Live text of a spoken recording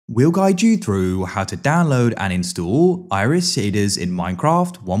We'll guide you through how to download and install Iris shaders in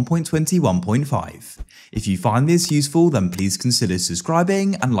Minecraft 1.21.5. If you find this useful, then please consider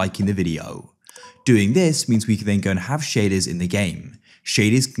subscribing and liking the video. Doing this means we can then go and have shaders in the game.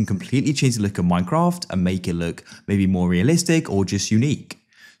 Shaders can completely change the look of Minecraft and make it look maybe more realistic or just unique.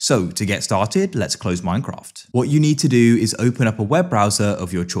 So to get started, let's close Minecraft. What you need to do is open up a web browser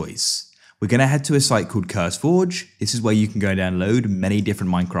of your choice. We're going to head to a site called CurseForge. This is where you can go and download many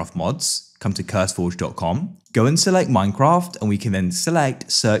different Minecraft mods. Come to curseforge.com. Go and select Minecraft, and we can then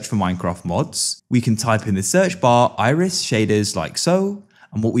select search for Minecraft mods. We can type in the search bar Iris shaders like so,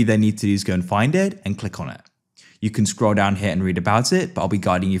 and what we then need to do is go and find it and click on it. You can scroll down here and read about it, but I'll be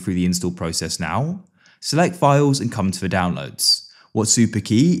guiding you through the install process now. Select files and come to the downloads. What's super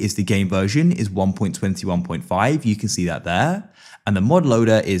key is the game version is 1.21.5, you can see that there, and the mod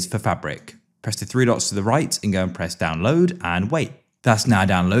loader is for Fabric. Press the three dots to the right and go and press download and wait. That's now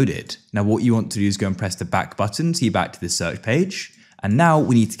downloaded. Now what you want to do is go and press the back button to get back to the search page, and now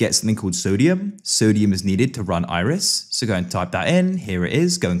we need to get something called sodium. Sodium is needed to run Iris, so go and type that in, here it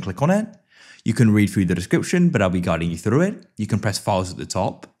is, go and click on it. You can read through the description, but I'll be guiding you through it. You can press files at the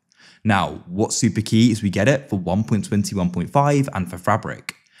top. Now, what's super key is we get it for 1.21.5 and for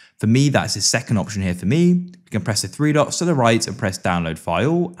Fabric. For me, that's the second option here for me. You can press the three dots to the right and press download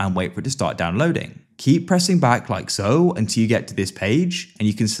file and wait for it to start downloading. Keep pressing back like so until you get to this page, and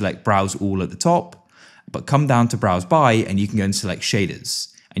you can select browse all at the top, but come down to browse by and you can go and select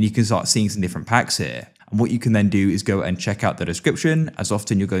shaders, and you can start seeing some different packs here. And what you can then do is go and check out the description, as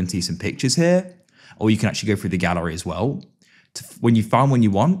often you're going to see some pictures here, or you can actually go through the gallery as well. When you find one you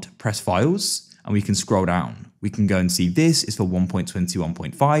want, press files, and we can scroll down. We can go and see this is for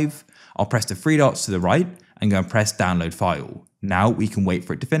 1.21.5. I'll press the three dots to the right and go and press download file. Now we can wait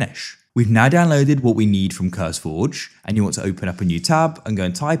for it to finish. We've now downloaded what we need from CurseForge, and you want to open up a new tab and go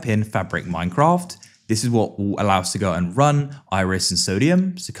and type in Fabric Minecraft. This is what will allow us to go and run Iris and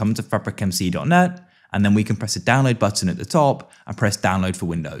Sodium. So come to fabricmc.net, and then we can press the download button at the top and press download for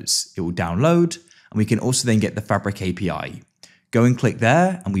Windows. It will download, and we can also then get the Fabric API. Go and click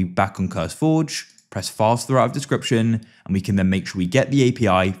there, and we're back on CurseForge. Press files throughout the description, and we can then make sure we get the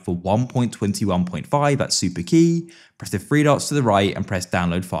API for 1.21.5, that's super key. Press the three dots to the right and press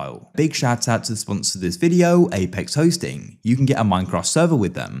download file. Big shout out to the sponsor of this video, Apex Hosting. You can get a Minecraft server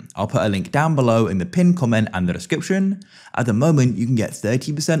with them. I'll put a link down below in the pinned comment and the description. At the moment, you can get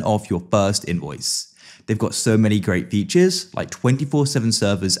 30% off your first invoice. They've got so many great features like 24/7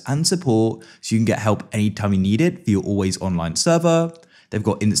 servers and support, so you can get help anytime you need it for your always online server. They've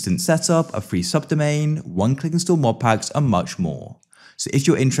got instant setup, a free subdomain, one-click install mod packs, and much more. So if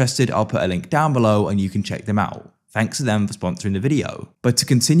you're interested, I'll put a link down below and you can check them out. Thanks to them for sponsoring the video. But to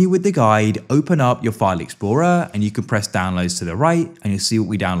continue with the guide, open up your file explorer and you can press downloads to the right and you'll see what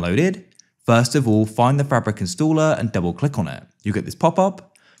we downloaded. First of all, find the Fabric installer and double click on it. You get this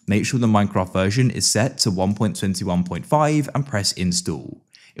pop-up. Make sure the Minecraft version is set to 1.21.5 and press install.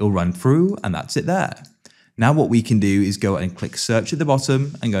 It'll run through and that's it there. Now what we can do is go and click search at the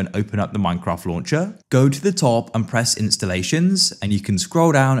bottom and go and open up the Minecraft launcher. Go to the top and press installations, and you can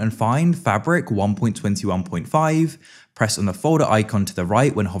scroll down and find Fabric 1.21.5. Press on the folder icon to the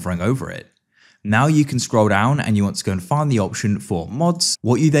right when hovering over it. Now you can scroll down and you want to go and find the option for mods.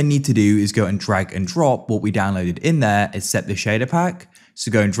 What you then need to do is go and drag and drop what we downloaded in there except the shader pack. So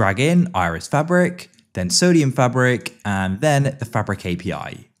go and drag in Iris Fabric, then Sodium Fabric, and then the Fabric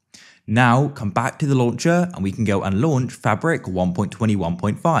API. Now come back to the launcher and we can go and launch Fabric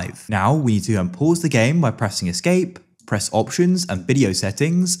 1.21.5. Now we need to go and pause the game by pressing escape, press options and video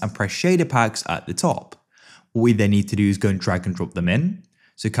settings, and press shader packs at the top. What we then need to do is go and drag and drop them in.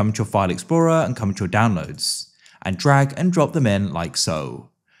 So come to your file explorer and come to your downloads and drag and drop them in like so.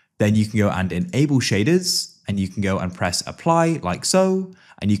 Then you can go and enable shaders and you can go and press apply like so,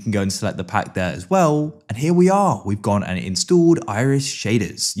 and you can go and select the pack there as well. And here we are, we've gone and installed Iris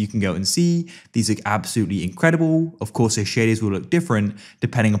shaders. You can go and see these look absolutely incredible. Of course, those shaders will look different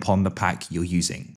depending upon the pack you're using.